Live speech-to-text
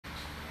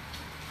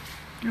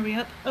Are we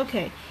up?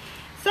 Okay.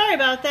 Sorry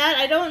about that.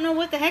 I don't know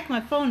what the heck my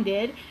phone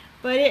did,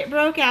 but it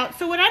broke out.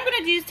 So what I'm going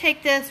to do is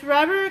take this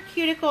rubber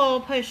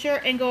cuticle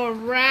pusher and go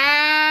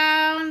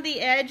around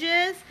the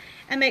edges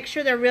and make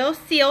sure they're real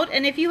sealed.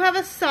 And if you have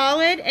a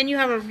solid and you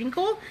have a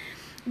wrinkle,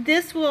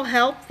 this will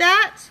help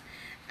that.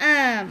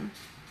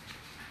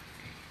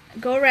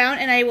 Go around,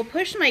 and I will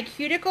push my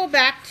cuticle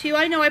back too.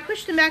 I know I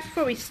pushed them back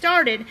before we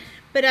started,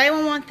 but I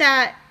want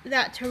that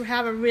to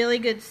have a really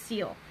good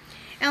seal.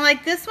 And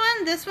like this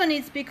one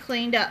needs to be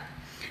cleaned up.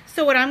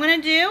 So what I'm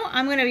going to do,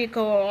 I'm going to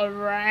go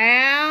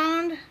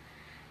around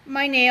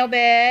my nail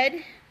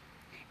bed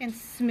and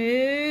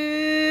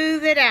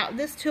smooth it out.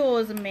 This tool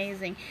is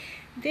amazing.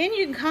 Then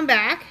you can come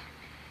back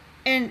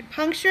and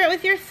puncture it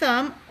with your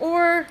thumb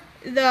or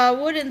the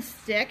wooden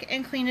stick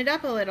and clean it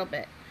up a little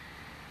bit.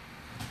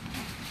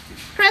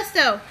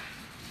 Presto!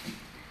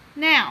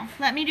 Now,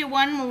 let me do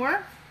one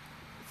more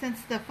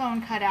since the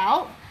phone cut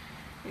out.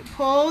 You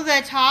pull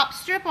the top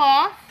strip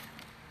off.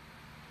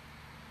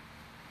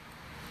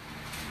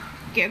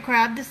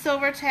 Grab the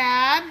silver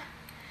tab.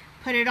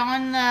 Put it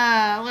on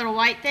the little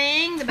white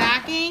thing, the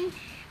backing.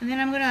 And then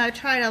I'm going to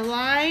try to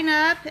line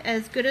up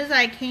as good as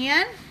I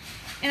can.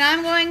 And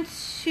I'm going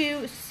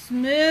to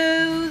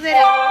smooth it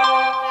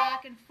out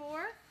back and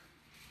forth.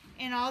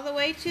 And all the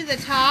way to the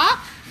top.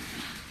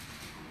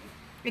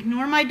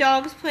 Ignore my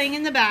dogs playing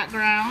in the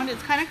background.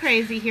 It's kind of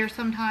crazy here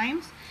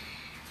sometimes.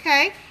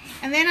 Okay,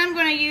 and then I'm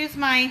going to use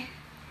my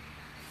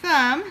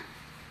thumb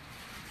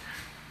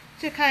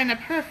to kind of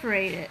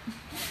perforate it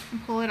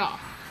and pull it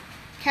off.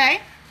 Okay,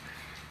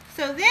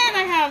 so then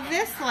I have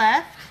this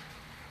left.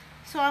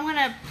 So I'm going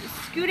to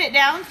scoot it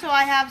down so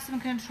I have some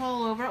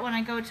control over it when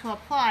I go to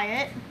apply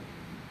it.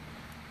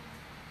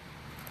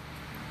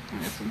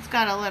 And this one's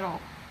got a little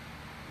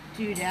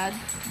doodad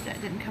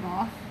that didn't come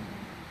off.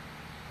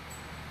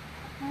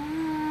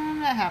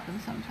 That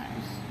happens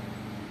sometimes.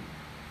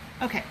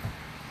 Okay,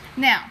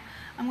 now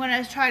I'm going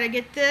to try to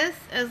get this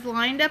as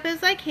lined up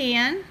as I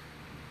can.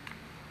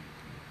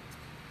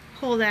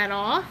 Pull that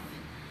off,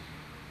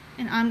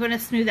 and I'm going to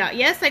smooth out.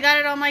 Yes, I got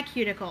it on my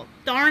cuticle.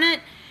 Darn it!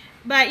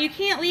 But you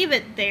can't leave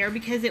it there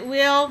because it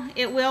will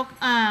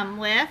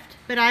lift.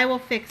 But I will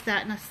fix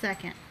that in a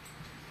second.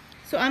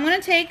 So I'm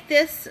going to take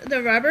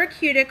the rubber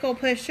cuticle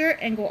pusher,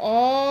 and go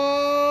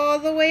all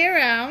the way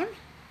around.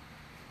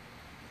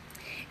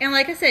 And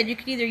like I said, you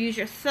can either use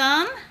your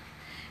thumb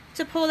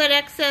to pull that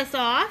excess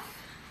off,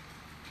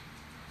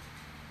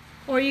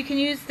 or you can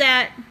use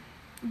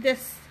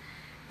this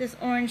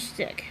orange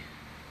stick.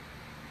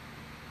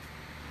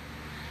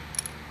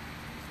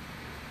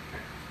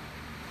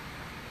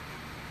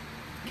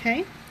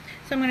 Okay,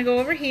 so I'm going to go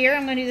over here.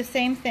 I'm going to do the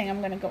same thing. I'm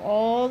going to go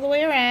all the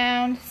way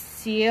around,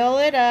 seal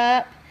it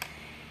up,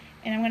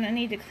 and I'm going to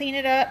need to clean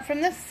it up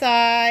from the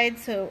side.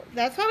 So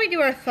that's why we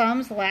do our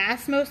thumbs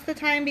last most of the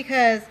time,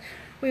 because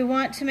we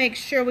want to make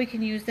sure we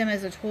can use them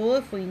as a tool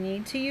if we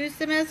need to use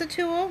them as a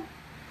tool.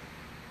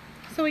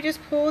 So we just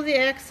pull the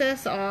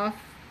excess off.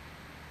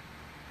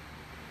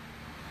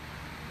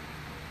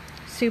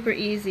 Super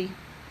easy.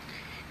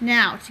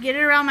 Now, to get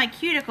it around my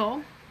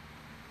cuticle,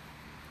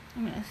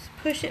 I'm going to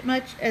push it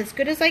as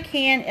good as I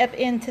can up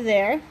into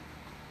there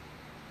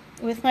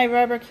with my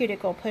rubber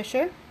cuticle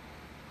pusher.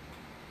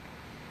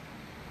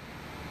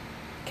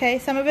 Okay,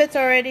 some of it's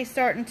already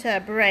starting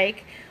to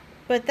break,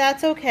 but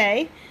that's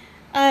okay.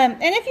 And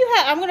if you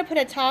have, I'm going to put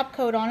a top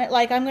coat on it,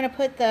 like I'm going to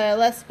put the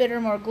Less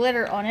Bitter More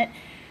Glitter on it.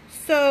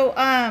 So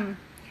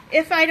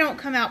if I don't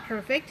come out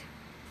perfect,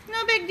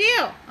 no big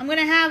deal. I'm going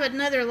to have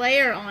another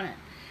layer on it.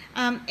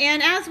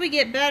 And as we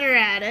get better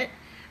at it,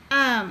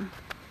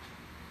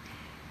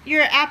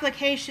 your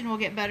application will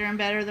get better and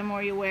better the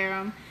more you wear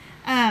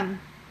them.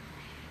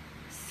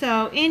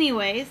 So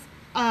anyways,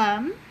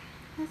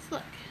 let's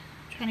look.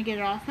 I'm trying to get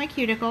it off my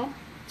cuticle.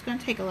 It's going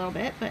to take a little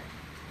bit, but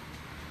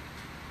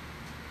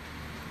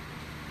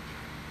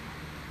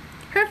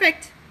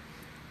perfect.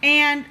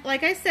 And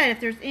like I said, if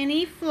there's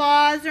any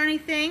flaws or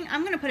anything,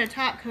 I'm going to put a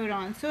top coat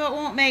on so it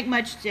won't make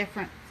much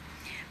difference.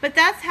 But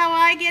that's how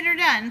I get her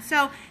done.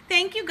 So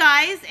thank you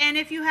guys, and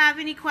if you have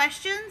any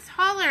questions,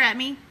 holler at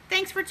me.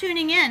 Thanks for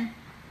tuning in.